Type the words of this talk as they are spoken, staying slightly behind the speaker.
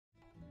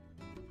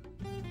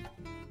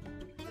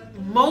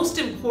most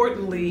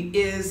importantly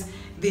is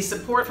the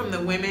support from the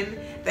women,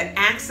 the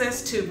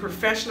access to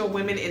professional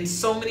women in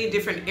so many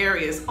different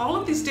areas. All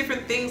of these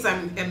different things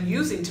I'm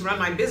using to run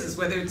my business,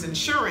 whether it's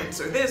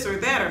insurance or this or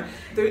that, or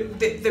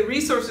the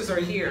resources are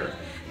here.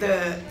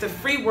 The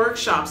free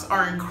workshops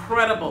are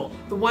incredible.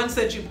 The ones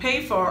that you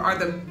pay for are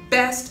the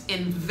best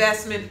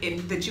investment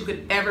that you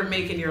could ever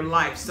make in your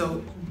life.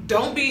 So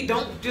don't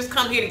just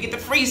come here to get the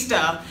free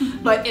stuff,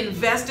 but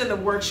invest in the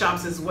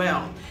workshops as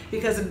well.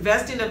 Because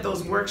investing in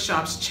those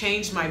workshops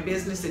changed my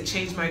business, it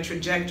changed my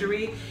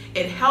trajectory.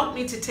 It helped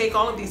me to take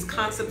all of these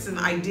concepts and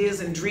ideas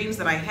and dreams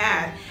that I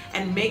had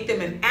and make them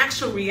an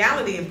actual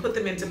reality and put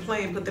them into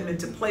play and put them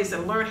into place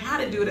and learn how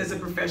to do it as a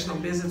professional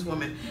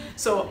businesswoman.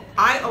 So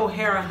I owe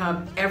Hera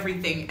Hub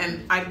everything,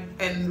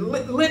 and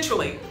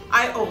literally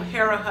I owe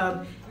Hera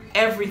Hub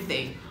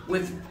everything.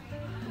 With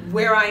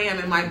where I am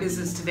in my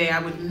business today, I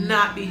would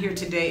not be here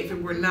today if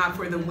it were not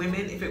for the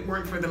women, if it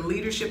weren't for the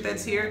leadership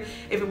that's here,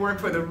 if it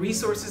weren't for the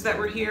resources that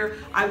were here,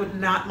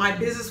 my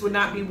business would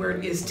not be where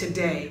it is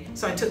today.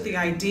 So I took the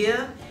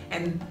idea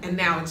and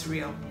now it's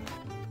real.